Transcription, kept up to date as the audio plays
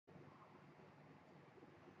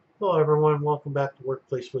Hello everyone, welcome back to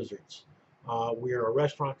Workplace Wizards. We are a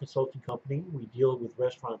restaurant consulting company. We deal with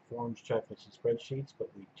restaurant forms, checklists, and spreadsheets,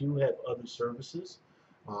 but we do have other services.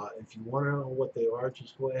 If you want to know what they are,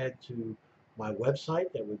 just go ahead to my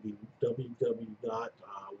website. That would be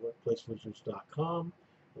www.workplacewizards.com.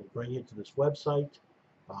 It'll bring you to this website.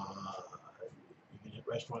 You can hit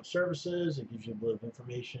restaurant services. It gives you a bit of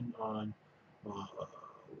information on uh,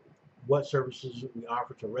 what services we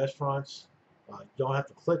offer to restaurants. You don't have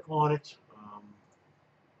to click on it.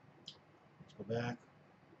 Let's go back.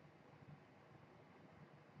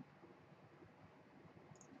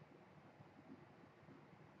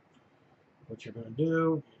 What you're going to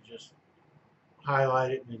do, you just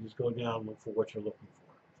highlight it and then just go down and look for what you're looking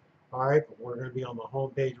for. All right, but we're going to be on the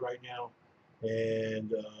home page right now.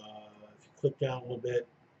 And if you click down a little bit,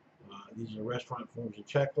 these are restaurant forms and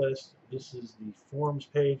checklists. This is the forms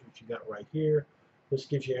page, which you got right here. This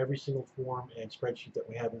gives you every single form and spreadsheet that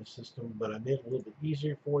we have in the system, but I made it a little bit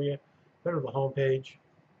easier for you. Go to the home page,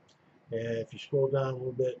 and if you scroll down a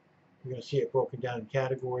little bit, you're going to see it broken down in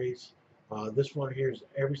categories. This one here is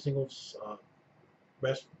every single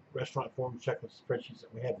rest, restaurant form checklist spreadsheets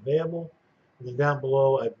that we have available. And then down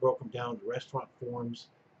below, I broke them down to restaurant forms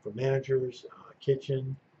for managers,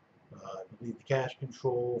 kitchen, the cash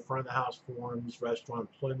control, front of the house forms, restaurant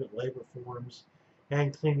employment, labor forms,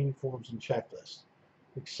 and cleaning forms and checklists,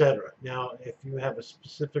 etc. Now, if you have a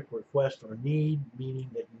specific request or need, meaning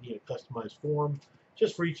that you need a customized form,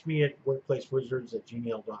 just reach me at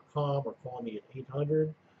workplacewizards@gmail.com or call me at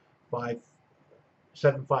 800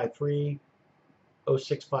 753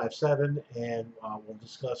 0657 and we'll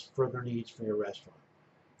discuss further needs for your restaurant.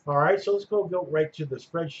 All right, so let's go right to the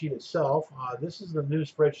spreadsheet itself. This is the new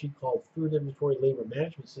spreadsheet called Food Inventory Labor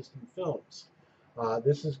Management System Films.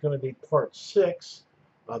 This is going to be part 6.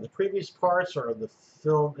 The previous parts are the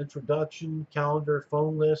film introduction, calendar,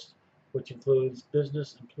 phone list, which includes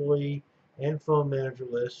business, employee, and phone manager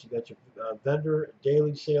lists. You got your vendor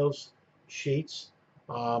daily sales sheets.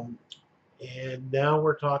 Um, and now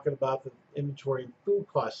we're talking about the inventory and food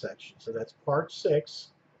cost section. So that's part 6.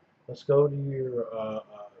 Let's go to your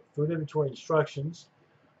food inventory instructions.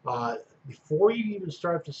 Uh, Before you even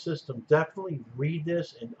start the system, definitely read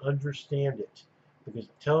this and understand it because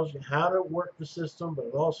it tells you how to work the system, but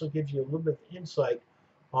it also gives you a little bit of insight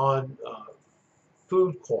on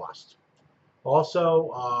food cost.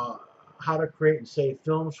 Also, how to create and save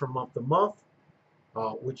films from month to month,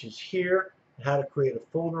 which is here, and how to create a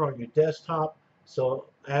folder on your desktop. So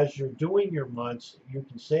as you're doing your months, you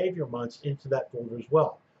can save your months into that folder as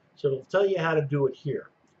well. So it'll tell you how to do it here.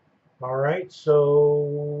 All right,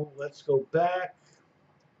 so let's go back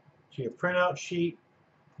to your printout sheet.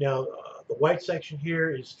 Now, the white section here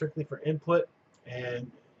is strictly for input,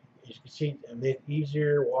 and as you can see, it made it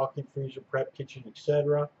easier, walk-in freezer, prep kitchen,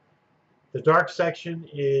 etc. The dark section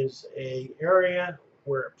is a area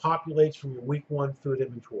where it populates from your week 1 food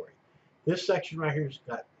inventory. This section right here has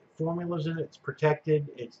got formulas in it. It's protected.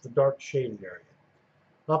 It's the dark shaded area.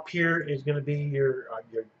 Up here is going to be your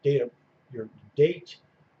date.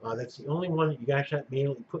 That's the only one that you actually have to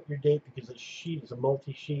manually put your date because this sheet is a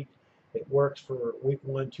multi-sheet. It works for week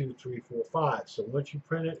 1, 2, 3, 4, 5. So once you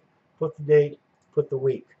print it, put the date, put the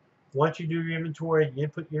week. Once you do your inventory and you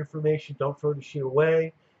input your information, don't throw the sheet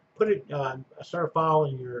away. Put it start a file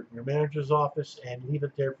in your manager's office and leave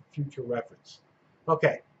it there for future reference.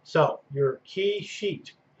 Okay, so your key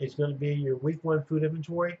sheet is going to be your week 1 food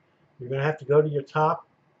inventory. You're going to have to go to your top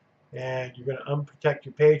and you're going to unprotect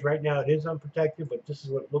your page. Right now it is unprotected, but this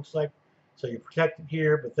is what it looks like. So you protect it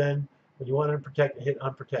here, but then when you want to unprotect it, hit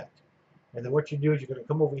unprotect. And then what you do is you're going to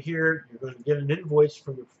come over here, you're going to get an invoice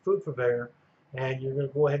from your food purveyor, and you're going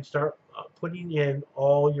to go ahead and start putting in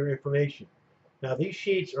all your information. Now these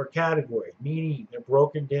sheets are category, meaning they're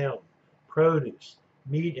broken down. Produce,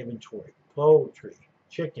 meat inventory, poultry,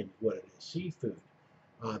 chicken, what it is, seafood,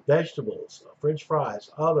 vegetables, French fries,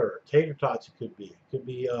 other tater tots. It could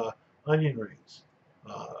be onion rings,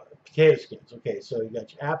 potato skins. Okay, so you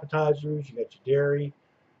got your appetizers, you got your dairy,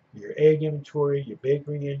 your egg inventory, your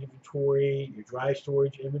bakery inventory, your dry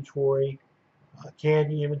storage inventory,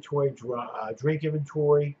 candy inventory, drink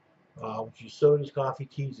inventory, which is sodas, coffee,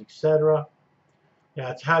 teas, etc.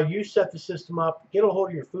 Now, it's how you set the system up. Get a hold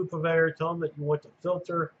of your food purveyor. Tell them that you want to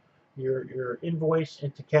filter your invoice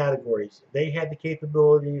into categories. They have the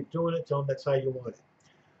capability of doing it. Tell them that's how you want it.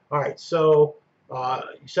 All right, so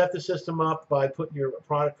you set the system up by putting your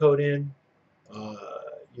product code in, uh,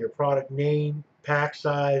 your product name, pack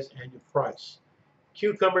size, and your price.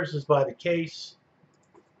 Cucumbers is by the case.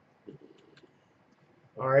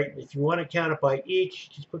 All right, if you want to count it by each,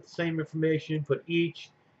 just put the same information, put each,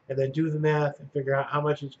 and then do the math and figure out how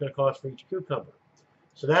much it's going to cost for each cucumber.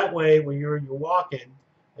 So that way, when you're in your walk-in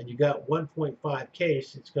and you got 1.5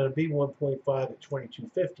 case, it's going to be 1.5 at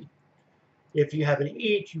 22.50. If you have an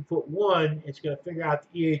each, you put 1, it's going to figure out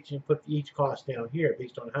the each and put the each cost down here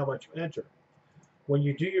based on how much you enter. When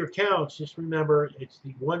you do your counts, just remember it's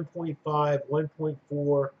the 1.5,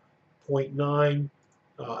 1.4, 0.9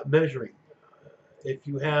 measuring. If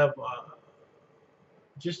you have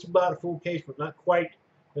just about a full case, but not quite,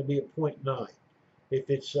 it'll be a 0.9. If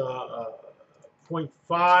it's 0.5,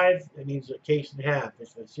 that means a case and a half.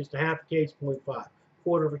 If it's just a half a case, 0.5.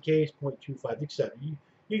 Quarter of a case, 0.25, etc.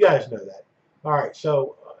 You guys know that. All right,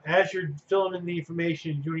 so as you're filling in the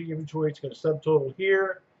information, doing your inventory, it's going to subtotal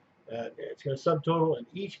here. It's going to subtotal in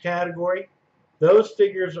each category. Those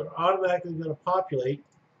figures are automatically going to populate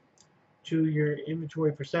to your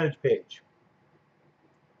inventory percentage page,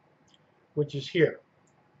 which is here.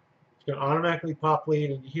 It's going to automatically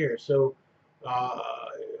populate into here. So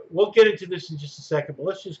we'll get into this in just a second, but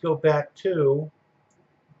let's just go back to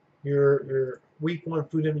your week 1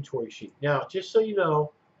 food inventory sheet. Now, just so you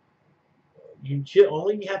know, you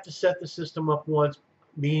only have to set the system up once,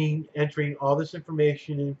 meaning entering all this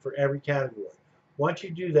information in for every category. Once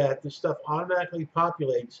you do that, this stuff automatically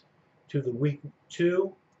populates to the week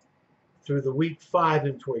 2 through the week 5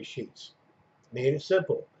 inventory sheets. Made it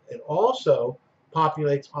simple. It also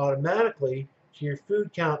populates automatically to your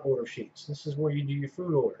food count order sheets. This is where you do your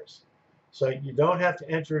food orders. So you don't have to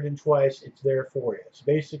enter it in twice. It's there for you. So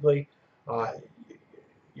basically,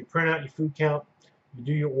 you print out your food count, you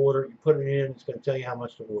do your order, you put it in, it's going to tell you how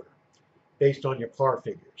much to order based on your PAR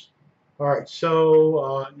figures. All right,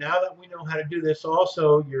 so now that we know how to do this,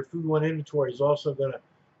 also your food 1 inventory is also going to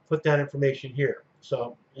put that information here.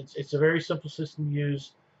 So it's a very simple system to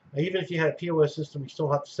use. Even if you had a POS system, you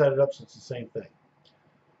still have to set it up, so it's the same thing.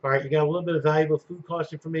 All right, you got a little bit of valuable food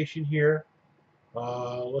cost information here.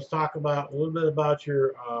 Let's talk about a little bit about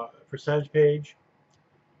your percentage page.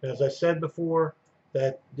 As I said before,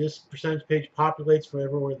 that this percentage page populates from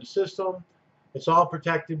everywhere in the system. It's all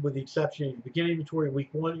protected with the exception of the beginning inventory week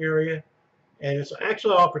 1 area. And it's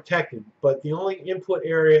actually all protected, but the only input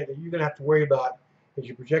area that you're going to have to worry about is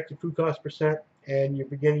your projected food cost percent and your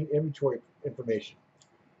beginning inventory information.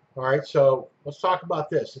 All right, so let's talk about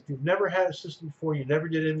this. If you've never had a system before, you never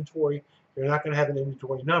did inventory, you're not going to have an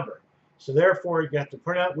inventory number. So therefore, you have to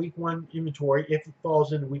print out week 1 inventory if it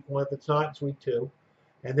falls into week 1. If it's not, it's week 2.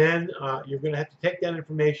 And then you're going to have to take that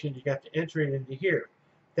information, you have to enter it into here.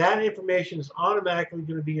 That information is automatically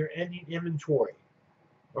going to be your ending inventory.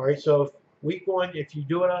 All right, so if week 1, if you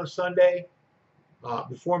do it on a Sunday,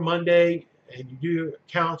 before Monday, and you do your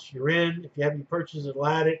counts, you're in. If you have any purchases, it'll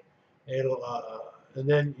add it, and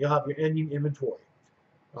then you'll have your ending inventory.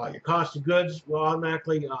 Your cost of goods will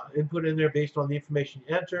automatically input in there based on the information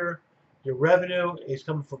you enter. Your revenue is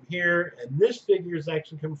coming from here, and this figure is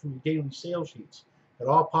actually coming from your daily sales sheets. It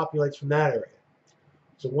all populates from that area.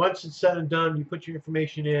 So once it's said and done, you put your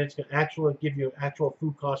information in. It's going to actually give you an actual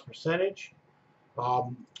food cost percentage.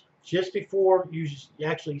 Just before you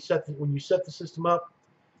actually when you set the system up,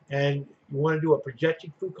 and you want to do a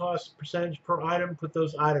projected food cost percentage per item, put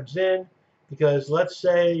those items in. Because let's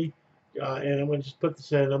say, and I'm going to just put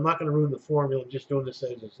this in. I'm not going to ruin the formula. I'm just doing this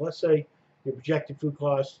as is. Let's say your projected food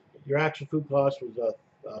cost, your actual food cost was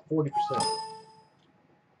 40%.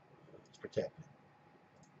 It's protected.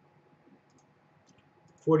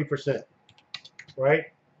 40%, right?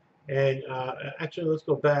 And actually, let's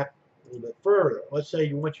go back a little bit further. Let's say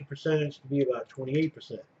you want your percentage to be about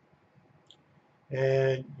 28%,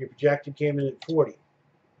 and your projected came in at 40.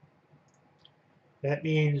 That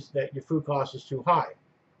means that your food cost is too high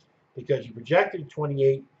because you projected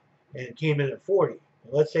 28 and it came in at 40.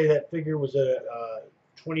 And let's say that figure was at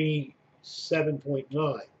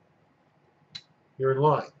 27.9. You're in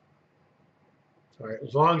line. All right,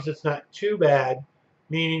 as long as it's not too bad,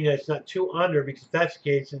 meaning that it's not too under, because if that's the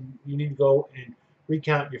case, then you need to go and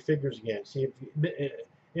recount your figures again. See if you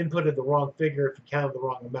inputted the wrong figure, if you counted the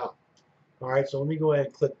wrong amount. All right, so let me go ahead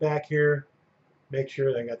and click back here, make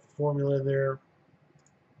sure that I got the formula in there.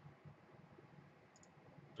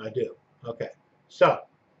 I do. Okay. So,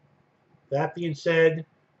 that being said,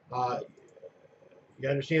 you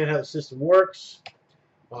understand how the system works.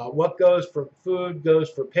 What goes for food goes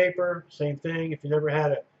for paper. Same thing. If you never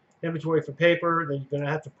had an inventory for paper, then you're going to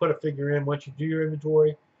have to put a figure in once you do your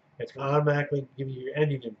inventory. It's going to automatically give you your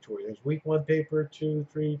ending inventory. There's week 1 paper, 2,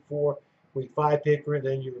 3, 4, week 5 paper, and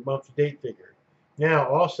then your month to date figure. Now,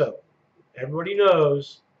 also, everybody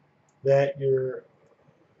knows that your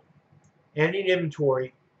ending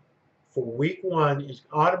inventory for week 1 is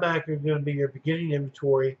automatically going to be your beginning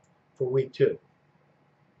inventory for week 2.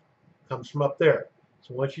 Comes from up there.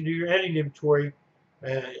 So once you do your ending inventory,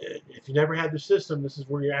 if you never had the system, this is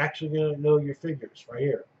where you're actually going to know your figures right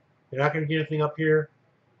here. You're not going to get anything up here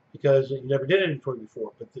because you never did inventory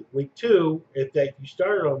before. But the week 2, if you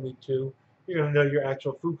started on week 2, you're going to know your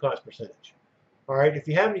actual food cost percentage. All right. If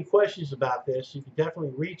you have any questions about this, you can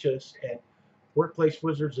definitely reach us at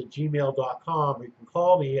workplacewizards@gmail.com. Or you can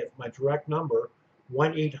call me at my direct number,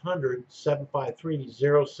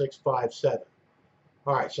 1-800-753-0657.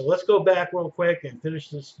 All right, so let's go back real quick and finish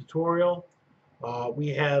this tutorial. We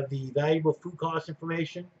have the valuable food cost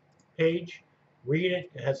information page. Read it.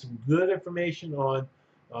 It has some good information on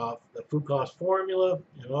the food cost formula.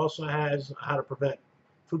 It also has how to prevent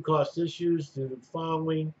food cost issues through the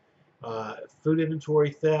following: food inventory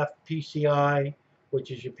theft, PCI, which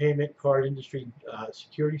is your payment card industry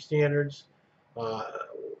security standards.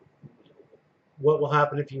 What will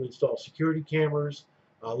happen if you install security cameras,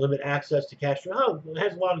 limit access to cash. Oh, it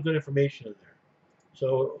has a lot of good information in there.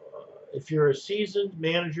 So if you're a seasoned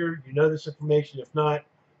manager, you know this information. If not,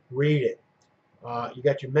 read it. You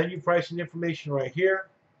got your menu pricing information right here.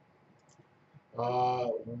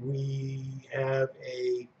 We have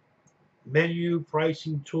a menu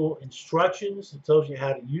pricing tool instructions. It tells you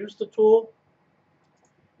how to use the tool.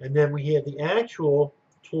 And then we have the actual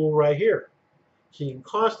tool right here. So you can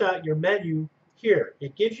cost out your menu here.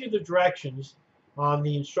 It gives you the directions on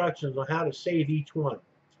the instructions on how to save each one.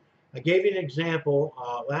 I gave you an example.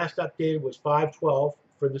 Last updated was 512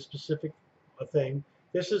 for the specific thing.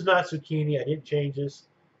 This is not zucchini. I didn't change this.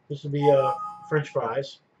 This will be French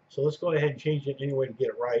fries. So let's go ahead and change it anyway to get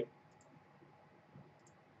it right.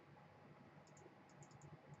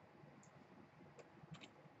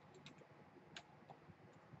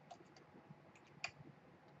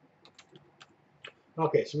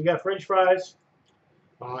 Okay, so we got French fries.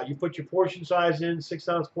 You put your portion size in,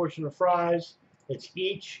 6-ounce portion of fries. It's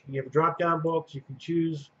each. You have a drop-down box. You can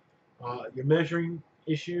choose your measuring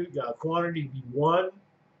issue. Quantity to be 1.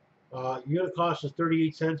 Unit cost is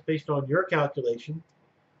 38 cents based on your calculation.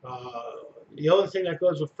 The other thing that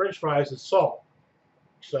goes with French fries is salt.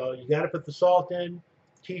 So you got to put the salt in,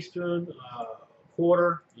 teaspoon,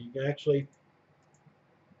 quarter. You can actually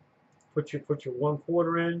put your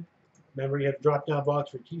 1/4 in. Remember, you have a drop-down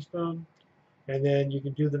box for a teaspoon. And then you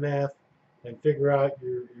can do the math and figure out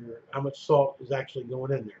your how much salt is actually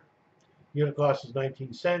going in there. Unit cost is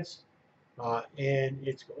 19 cents, and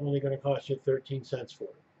it's only going to cost you 13 cents for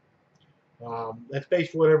it. That's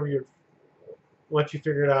based on whatever you're. Once you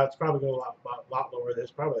figure it out, it's probably going to be a lot lower than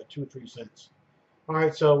this, probably like 2 or 3 cents. All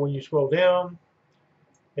right, so when you scroll down,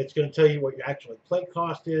 it's going to tell you what your actual plate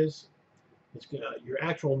cost is. Your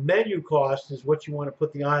actual menu cost is what you want to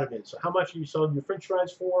put the item in. So how much are you selling your French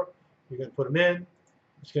fries for? You're going to put them in.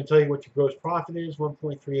 It's going to tell you what your gross profit is,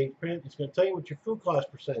 1.38 print. It's going to tell you what your food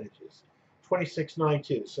cost percentage is,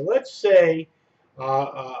 26.92. So let's say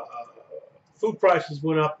food prices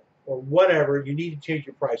went up or whatever. You need to change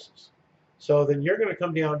your prices. So then you're going to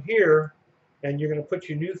come down here and you're going to put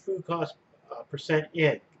your new food cost percent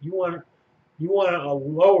in. You want to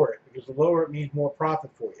lower it because the lower it means more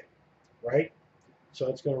profit for you, right? So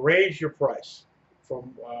it's going to raise your price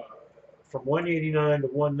from $1.89 to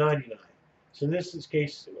 $1.99. So in this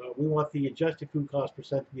case, we want the adjusted food cost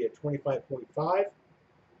percent to be at 25.5.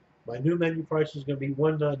 My new menu price is going to be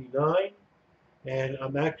 $1.99, and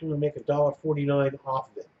I'm actually going to make $1.49 off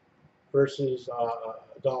of it versus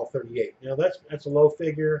 $1.38. Now that's a low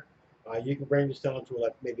figure. You can bring this down to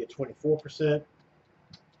like maybe a 24%,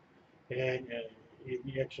 and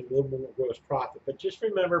you actually a little more gross profit. But just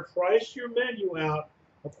remember, price your menu out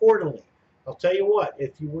accordingly. I'll tell you what,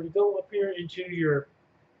 if you were to go up here into your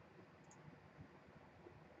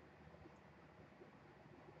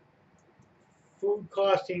food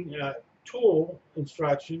costing tool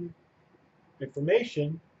instruction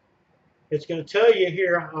information, it's going to tell you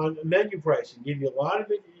here on menu pricing, give you a lot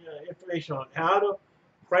of information on how to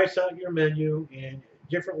price out your menu and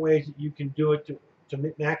different ways that you can do it to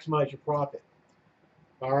maximize your profit.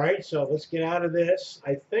 All right, so let's get out of this.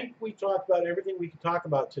 I think we talked about everything we could talk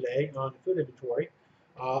about today on food inventory.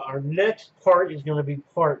 Our next part is going to be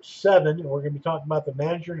part 7, and we're going to be talking about the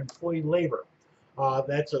manager and employee labor.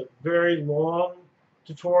 That's a very long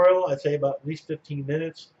tutorial. I'd say about at least 15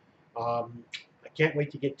 minutes. I can't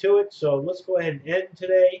wait to get to it. So let's go ahead and end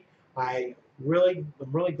today. I'm really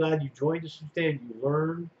glad you joined us today and you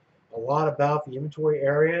learned a lot about the inventory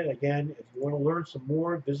area. Again, if you want to learn some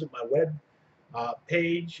more, visit my web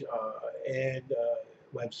page and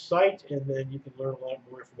website, and then you can learn a lot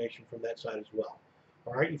more information from that side as well.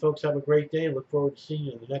 All right, you folks have a great day. Look forward to seeing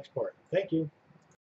you in the next part. Thank you.